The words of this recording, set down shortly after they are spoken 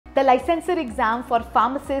The licensure exam for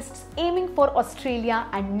pharmacists aiming for Australia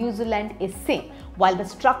and New Zealand is same. While the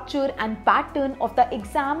structure and pattern of the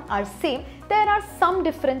exam are same, there are some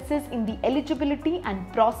differences in the eligibility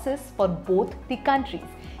and process for both the countries.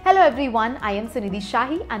 Hello everyone, I am Sunidhi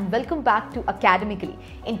Shahi and welcome back to Academically.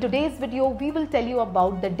 In today's video, we will tell you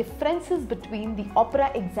about the differences between the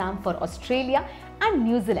OPRA exam for Australia and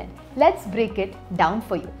New Zealand. Let's break it down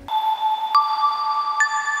for you.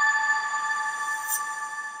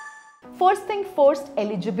 First thing first,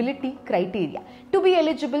 eligibility criteria. To be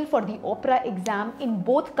eligible for the OPRA exam in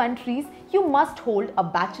both countries, you must hold a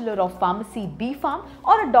Bachelor of Pharmacy B.Pharm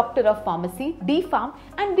or a Doctor of Pharmacy D.Pharm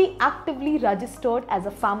and be actively registered as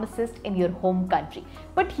a pharmacist in your home country.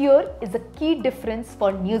 But here is a key difference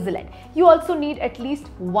for New Zealand. You also need at least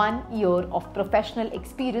 1 year of professional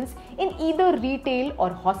experience in either retail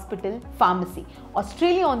or hospital pharmacy.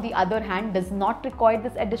 Australia, on the other hand, does not require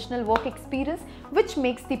this additional work experience, which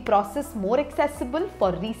makes the process more accessible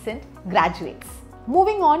for recent graduates.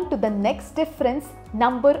 Moving on to the next difference,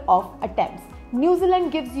 number of attempts. New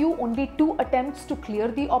Zealand gives you only 2 attempts to clear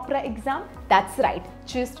the OPRA exam. That's right,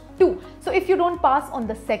 just 2. So if you don't pass on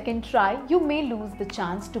the second try, you may lose the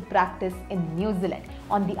chance to practice in New Zealand.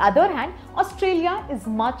 On the other hand, Australia is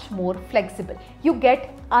much more flexible. You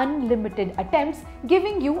get unlimited attempts,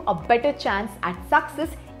 giving you a better chance at success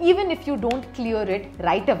even if you don't clear it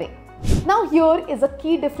right away. Now here is a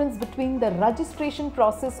key difference between the registration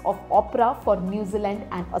process of OPRA for New Zealand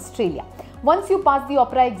and Australia. Once you pass the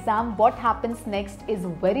OPRA exam, what happens next is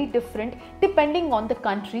very different depending on the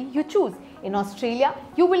country you choose. In Australia,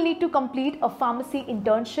 you will need to complete a pharmacy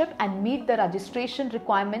internship and meet the registration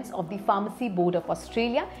requirements of the Pharmacy Board of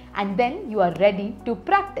Australia, and then you are ready to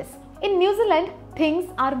practice. In New Zealand, things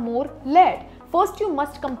are more layered. First, you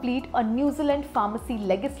must complete a New Zealand Pharmacy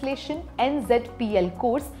Legislation NZPL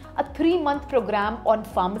course, a 3-month program on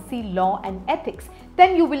pharmacy law and ethics.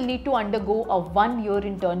 Then you will need to undergo a 1-year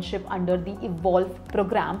internship under the Evolve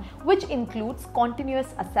program, which includes continuous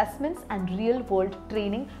assessments and real-world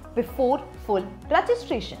training before full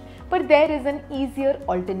registration. But there is an easier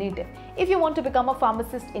alternative. If you want to become a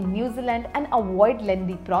pharmacist in New Zealand and avoid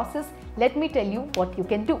lengthy process, let me tell you what you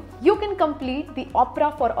can do. You can complete the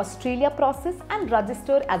OPRA for Australia process and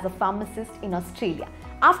register as a pharmacist in Australia.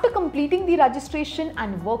 After completing the registration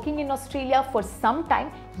and working in Australia for some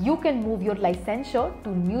time, you can move your licensure to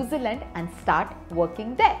New Zealand and start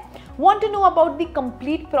working there. Want to know about the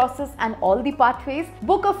complete process and all the pathways?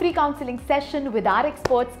 Book a free counseling session with our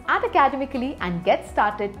experts at Academically and get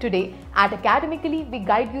started today. At Academically, we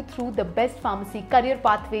guide you through the best pharmacy career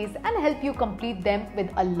pathways and help you complete them with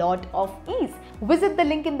a lot of ease. Visit the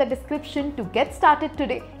link in the description to get started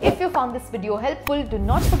today. If you found this video helpful, do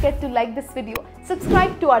not forget to like this video,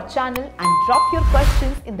 subscribe to our channel and drop your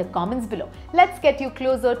questions in the comments below. Let's get you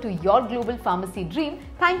closer to your global pharmacy dream.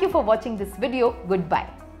 Thank you for watching this video.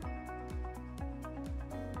 Goodbye.